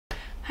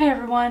Hi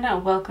everyone,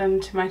 welcome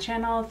to my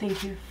channel.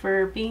 Thank you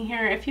for being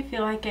here. If you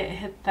feel like it,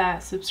 hit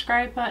that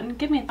subscribe button,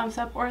 give me a thumbs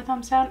up or a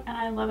thumbs down, and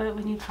I love it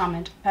when you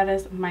comment. That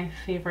is my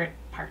favorite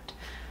part.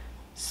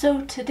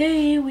 So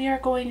today we are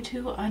going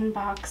to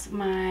unbox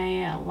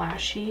my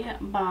Lashy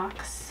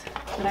box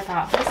that I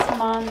got this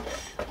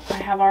month. I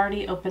have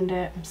already opened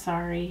it, I'm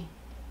sorry.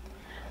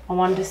 I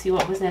wanted to see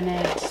what was in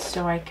it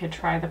so I could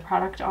try the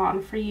product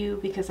on for you,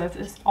 because that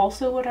is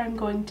also what I'm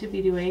going to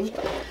be doing.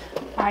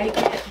 I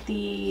get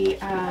the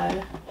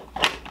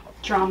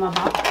drama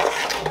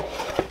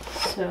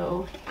box.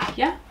 So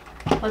yeah,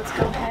 let's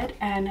go ahead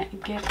and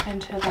get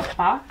into the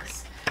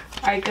box.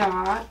 I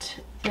got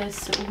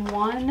this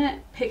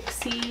one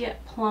Pixie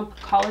Plump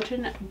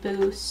Collagen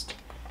Boost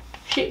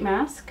sheet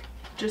mask,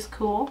 which is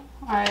cool.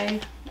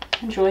 I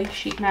enjoy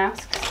sheet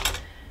masks.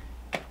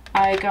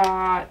 I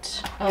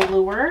got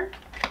Allure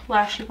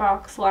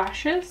Lashybox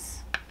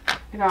lashes.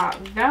 I got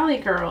Valley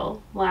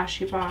Girl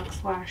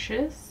Lashybox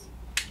lashes.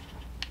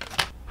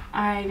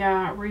 I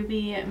got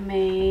Ruby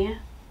May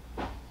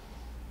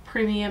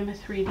Premium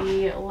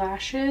 3D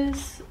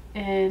lashes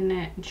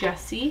in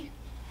Jessie.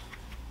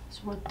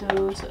 That's what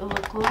those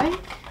look like.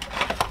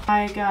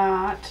 I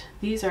got,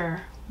 these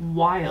are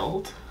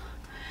wild.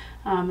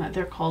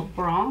 They're called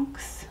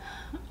Bronx,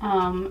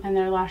 and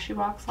they're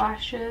Lashybox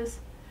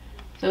lashes.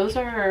 Those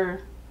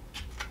are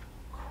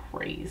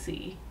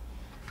crazy.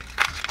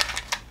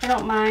 I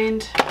don't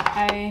mind.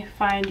 I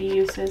find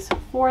uses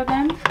for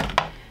them.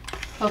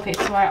 Okay,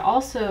 so I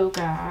also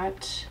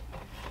got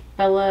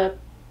Bella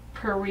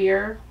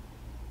Perrier,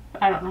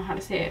 I don't know how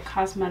to say it,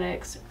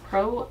 Cosmetics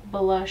Pro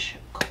Blush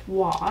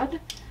Quad.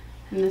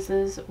 And this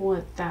is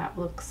what that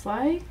looks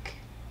like.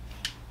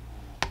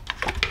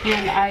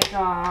 And I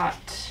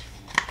got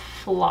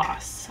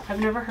Floss. I've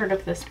never heard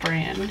of this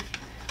brand. It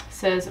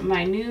says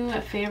my new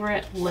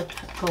favorite lip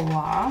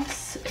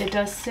gloss. It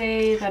does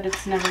say that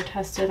it's never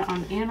tested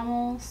on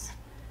animals.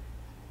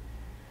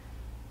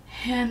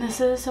 And this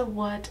is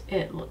what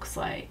it looks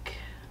like.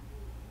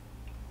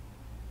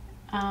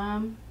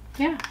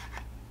 Yeah,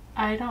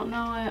 I don't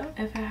know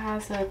if it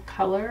has a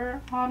color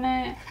on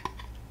it.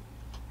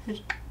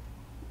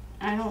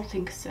 I don't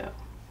think so.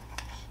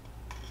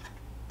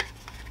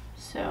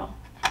 So,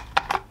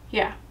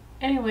 yeah.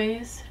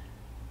 Anyways,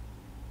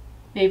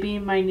 maybe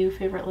my new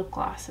favorite lip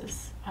gloss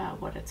is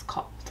what it's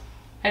called.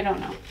 I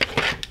don't know.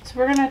 So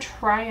we're gonna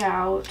try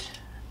out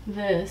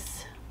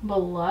this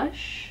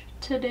blush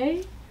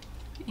today.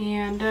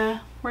 And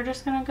we're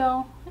just gonna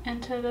go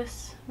into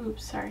this,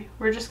 oops, sorry.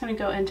 We're just gonna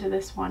go into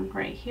this one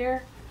right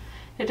here.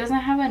 It doesn't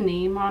have a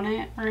name on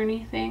it or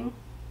anything,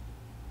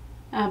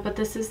 but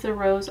this is the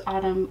Rose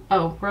Autumn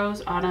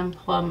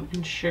Plum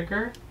and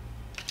Sugar.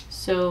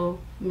 So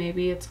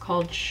maybe it's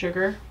called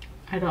Sugar,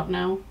 I don't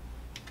know.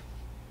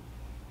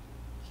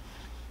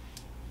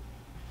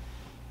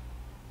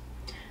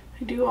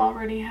 I do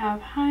already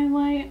have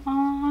highlight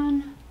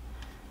on.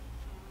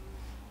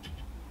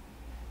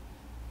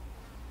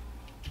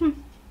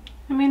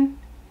 I mean,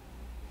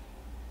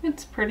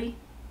 it's pretty.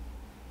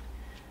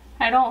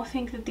 I don't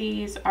think that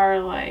these are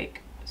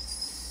like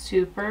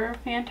super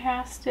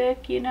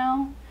fantastic, you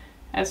know,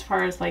 as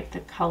far as like the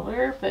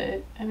color,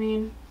 but I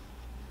mean,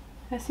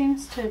 that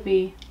seems to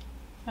be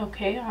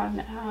okay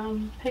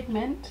on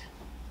pigment.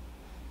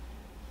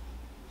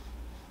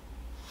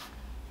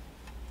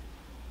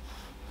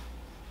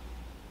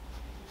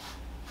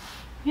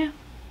 Yeah,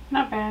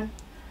 not bad.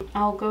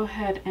 I'll go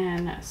ahead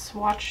and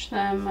swatch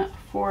them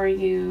for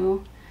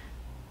you.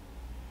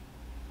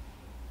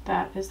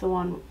 That is the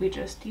one we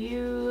just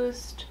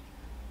used.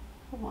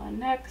 The one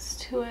next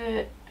to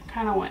it, I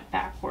kind of went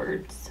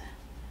backwards.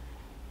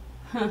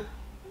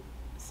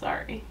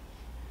 Sorry.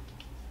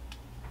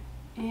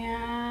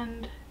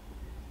 And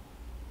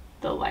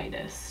the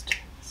lightest.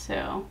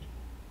 So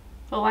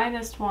the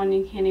lightest one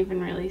you can't even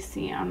really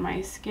see on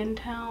my skin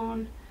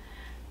tone.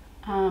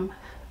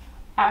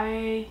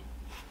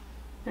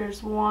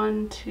 There's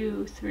 1,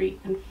 2, 3,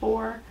 and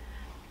 4,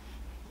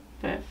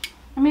 but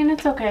I mean,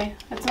 it's okay.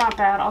 It's not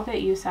bad. I'll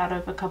get use out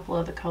of a couple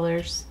of the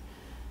colors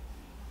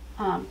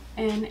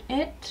in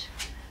it.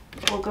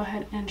 We'll go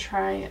ahead and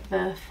try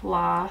the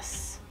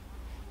Floss,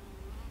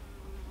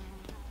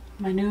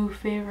 my new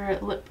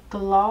favorite lip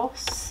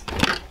gloss,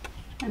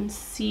 and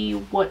see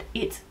what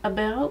it's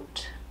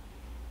about.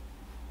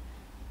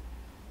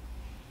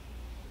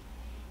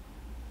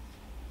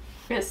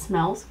 It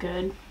smells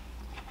good.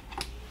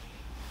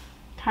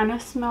 Kind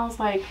of smells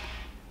like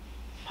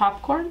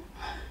popcorn.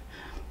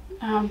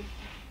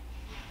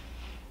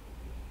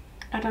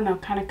 I don't know,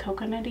 kind of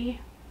coconutty,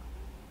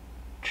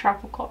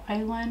 tropical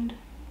island.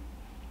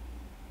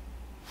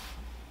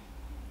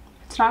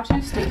 It's not too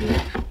sticky.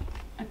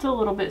 It's a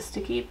little bit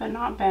sticky, but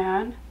not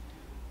bad.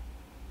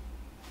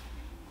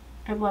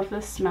 I love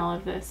the smell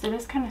of this. It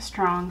is kind of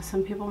strong.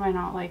 Some people might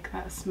not like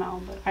that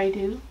smell, but I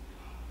do.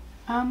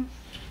 Yeah,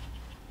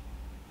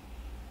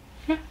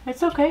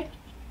 it's okay.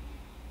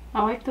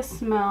 I like the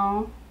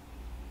smell,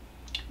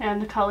 and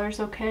the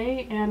color's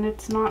okay, and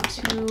it's not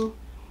too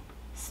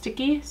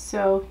sticky,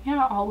 so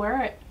yeah, I'll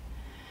wear it.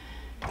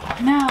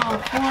 Now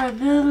for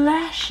the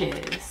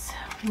lashes,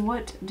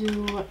 what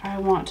do I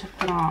want to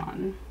put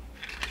on?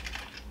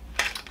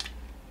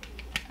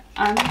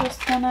 I'm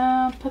just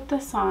gonna put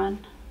this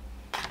on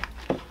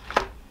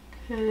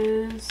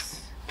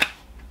because,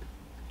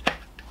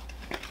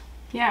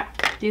 yeah,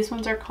 these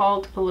ones are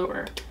called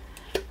Allure.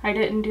 I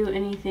didn't do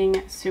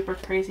anything super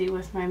crazy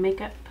with my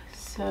makeup,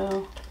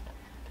 so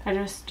I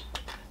just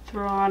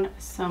threw on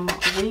some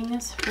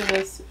wings for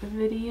this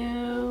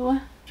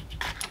video,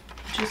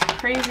 which is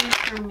crazy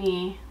for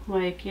me.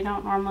 Like, you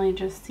don't normally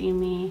just see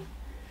me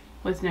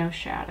with no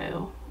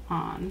shadow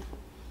on,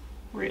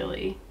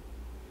 really.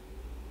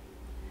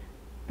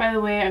 By the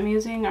way, I'm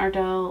using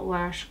Ardell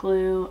lash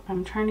glue.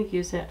 I'm trying to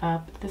use it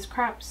up. This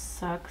crap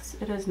sucks.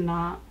 It is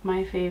not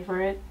my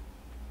favorite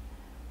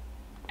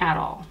at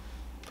all.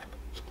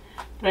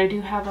 But I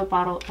do have a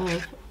bottle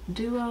of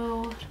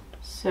Duo,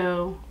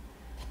 so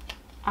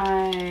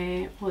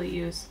I will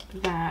use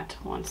that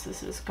once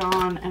this is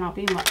gone, and I'll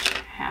be much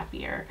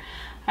happier.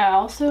 I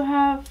also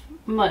have,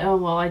 oh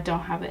well, I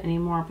don't have it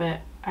anymore, but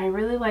I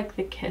really like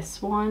the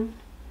Kiss one.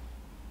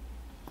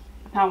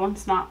 That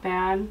one's not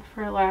bad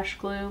for lash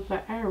glue,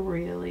 but I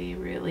really,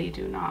 really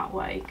do not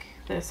like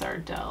this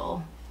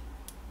Ardell.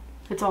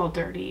 It's all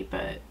dirty,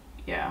 but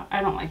yeah, I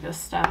don't like this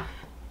stuff.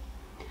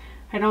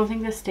 I don't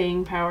think the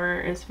staying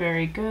power is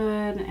very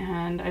good,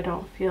 and I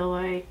don't feel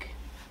like,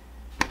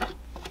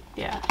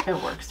 yeah, it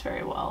works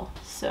very well.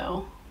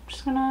 So I'm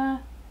just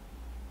gonna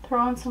throw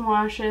on some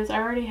lashes.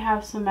 I already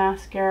have some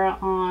mascara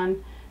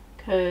on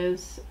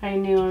because I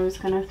knew I was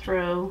gonna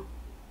throw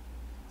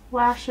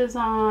lashes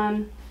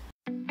on.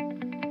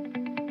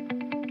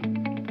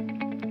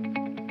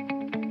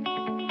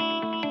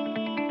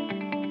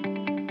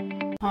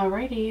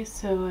 Alrighty,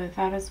 so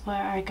that is what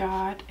I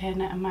got in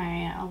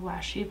my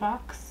Lashy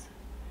box,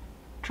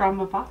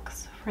 drama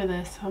box for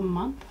this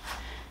month.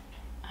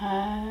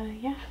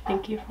 Yeah,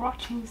 thank you for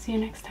watching. See you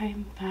next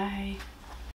time. Bye.